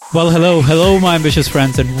Well, hello, my ambitious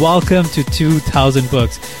friends, and welcome to 2000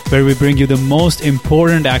 Books, where we bring you the most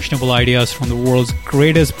important actionable ideas from the world's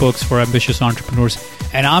greatest books for ambitious entrepreneurs.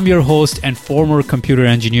 And I'm your host and former computer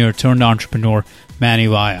engineer turned entrepreneur, Manny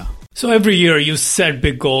Vaya. So every year you set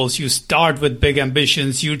big goals, you start with big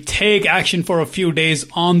ambitions, you take action for a few days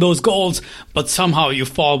on those goals, but somehow you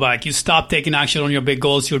fall back. You stop taking action on your big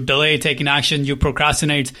goals, you delay taking action, you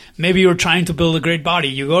procrastinate. Maybe you're trying to build a great body.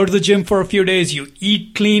 You go to the gym for a few days, you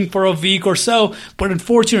eat clean for a week or so, but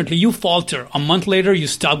unfortunately you falter. A month later, you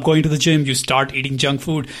stop going to the gym, you start eating junk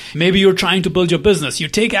food. Maybe you're trying to build your business. You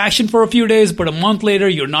take action for a few days, but a month later,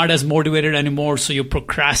 you're not as motivated anymore, so you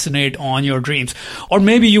procrastinate on your dreams. Or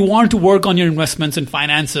maybe you want to work on your investments and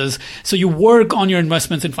finances. So you work on your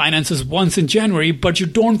investments and finances once in January, but you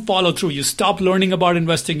don't follow through. You stop learning about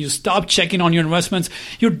investing. You stop checking on your investments.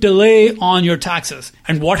 You delay on your taxes.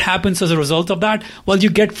 And what happens as a result of that? Well,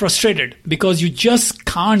 you get frustrated because you just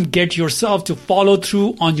can't get yourself to follow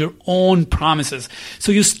through on your own promises.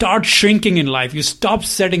 So you start shrinking in life. You stop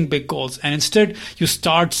setting big goals and instead you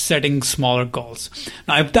start setting smaller goals.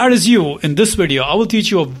 Now, if that is you, in this video, I will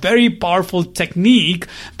teach you a very powerful technique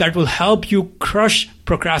that will help you crush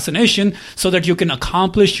procrastination so that you can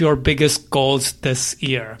accomplish your biggest goals this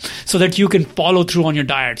year, so that you can follow through on your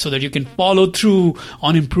diet, so that you can follow through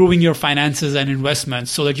on improving your finances and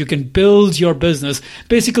investments, so that you can build your business,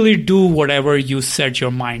 basically do whatever you set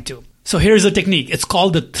your mind to. So here's the technique. It's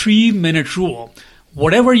called the 3-minute rule.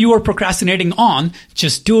 Whatever you are procrastinating on,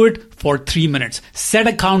 just do it for 3 minutes. Set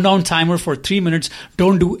a countdown timer for 3 minutes.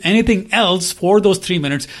 Don't do anything else for those 3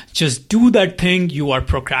 minutes. Just do that thing you are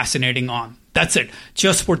procrastinating on. That's it,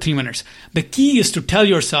 just for 3 minutes. The key is to tell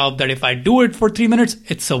yourself that if I do it for 3 minutes,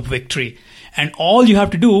 it's a victory. And all you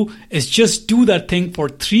have to do is just do that thing for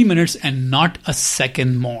 3 minutes and not a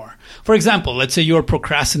second more. For example, let's say you're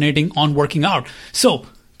procrastinating on working out. So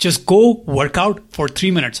just go work out for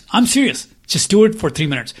 3 minutes. I'm serious. Just do it for 3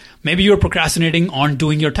 minutes. Maybe you're procrastinating on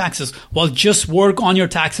doing your taxes. Well, just work on your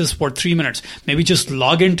taxes for 3 minutes. Maybe just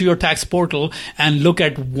log into your tax portal and look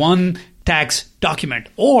at one tax document.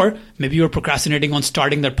 Or maybe you're procrastinating on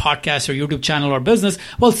starting that podcast or YouTube channel or business.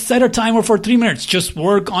 Well, set a timer for 3 minutes. Just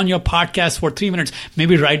work on your podcast for 3 minutes.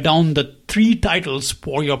 Maybe write down the 3 titles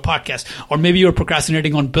for your podcast. Or maybe you're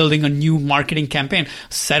procrastinating on building a new marketing campaign.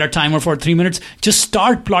 Set a timer for 3 minutes. Just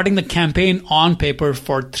start plotting the campaign on paper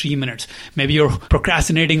for 3 minutes. Maybe you're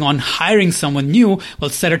procrastinating on hiring someone new.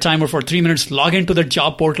 Well, set a timer for 3 minutes. Log into the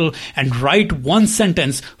job portal and write one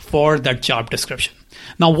sentence for that job description.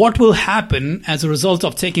 Now, what will happen as a result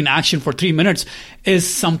of taking action for 3 minutes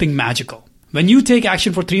is something magical. When you take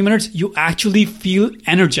action for 3 minutes, you actually feel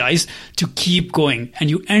energized to keep going and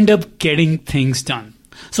you end up getting things done.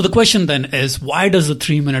 So the question then is, why does the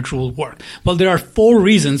 3-minute rule work? Well, there are 4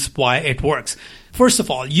 reasons why it works. First of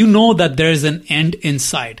all, you know that there is an end in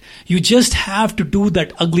sight. You just have to do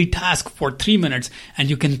that ugly task for 3 minutes and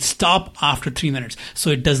you can stop after 3 minutes. So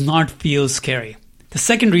it does not feel scary. The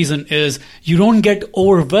second reason is you don't get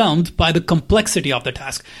overwhelmed by the complexity of the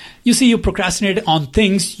task. You see, you procrastinate on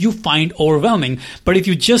things you find overwhelming. But if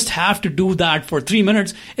you just have to do that for 3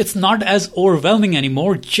 minutes, it's not as overwhelming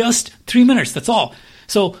anymore. Just 3 minutes, that's all.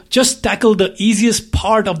 So just tackle the easiest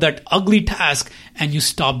part of that ugly task and you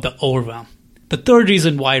stop the overwhelm. The third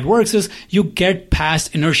reason why it works is you get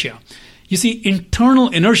past inertia. You see, internal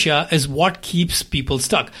inertia is what keeps people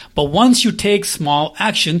stuck. But once you take small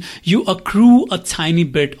action, you accrue a tiny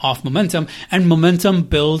bit of momentum and momentum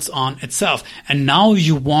builds on itself. And now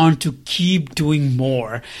you want to keep doing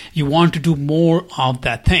more. You want to do more of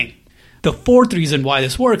that thing. The fourth reason why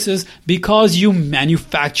this works is because you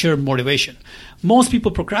manufacture motivation. Most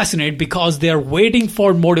people procrastinate because they are waiting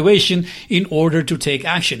for motivation in order to take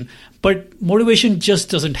action. But motivation just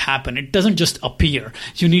doesn't happen. It doesn't just appear.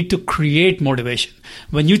 You need to create motivation.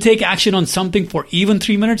 When you take action on something for even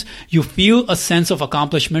 3 minutes, you feel a sense of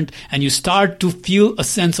accomplishment and you start to feel a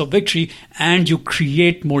sense of victory and you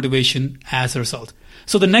create motivation as a result.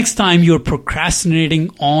 So the next time you're procrastinating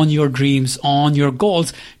on your dreams, on your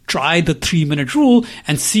goals, try the 3-minute rule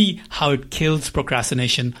and see how it kills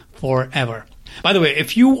procrastination forever. By the way,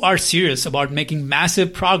 if you are serious about making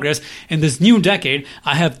massive progress in this new decade,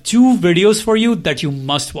 I have 2 videos for you that you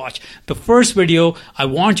must watch. The first video I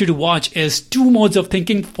want you to watch is 2 modes of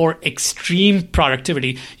thinking for extreme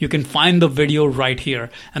productivity. You can find the video right here.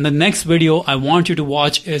 And the next video I want you to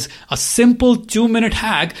watch is a simple 2-minute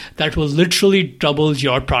hack that will literally double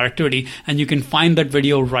your productivity. And you can find that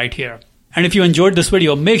video right here. And if you enjoyed this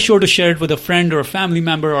video, make sure to share it with a friend or a family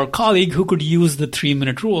member or colleague who could use the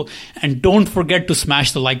 3-minute rule. And don't forget to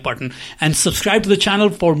smash the like button and subscribe to the channel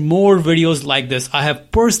for more videos like this. I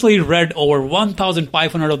have personally read over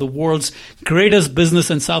 1,500 of the world's greatest business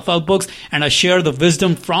and self-help books, and I share the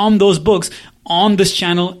wisdom from those books on this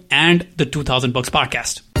channel and the 2000 Books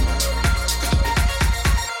podcast.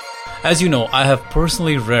 As you know, I have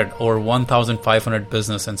personally read over 1,500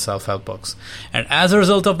 business and self-help books. And as a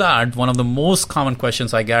result of that, one of the most common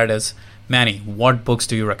questions I get is, Manny, what books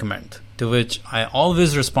do you recommend? To which I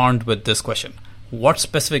always respond with this question. What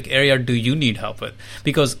specific area do you need help with?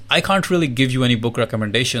 Because I can't really give you any book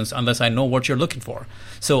recommendations unless I know what you're looking for.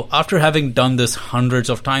 So after having done this hundreds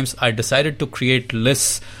of times, I decided to create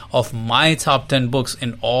lists of my top 10 books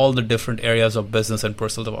in all the different areas of business and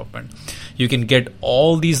personal development. You can get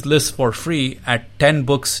all these lists for free at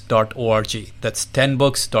 10books.org. That's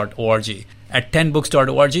 10books.org. At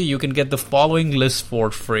 10books.org, you can get the following list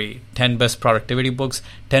for free. 10 best productivity books,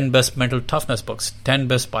 10 best mental toughness books, 10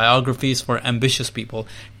 best biographies for ambitious people,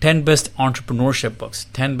 10 best entrepreneurship books,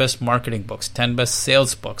 10 best marketing books, 10 best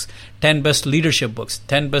sales books, 10 best leadership books,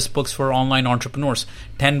 10 best books for online entrepreneurs,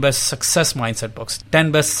 10 best success mindset books,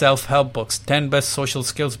 10 best self-help books, 10 best social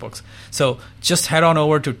skills books. So just head on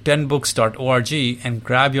over to 10books.org and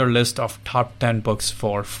grab your list of top 10 books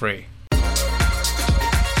for free.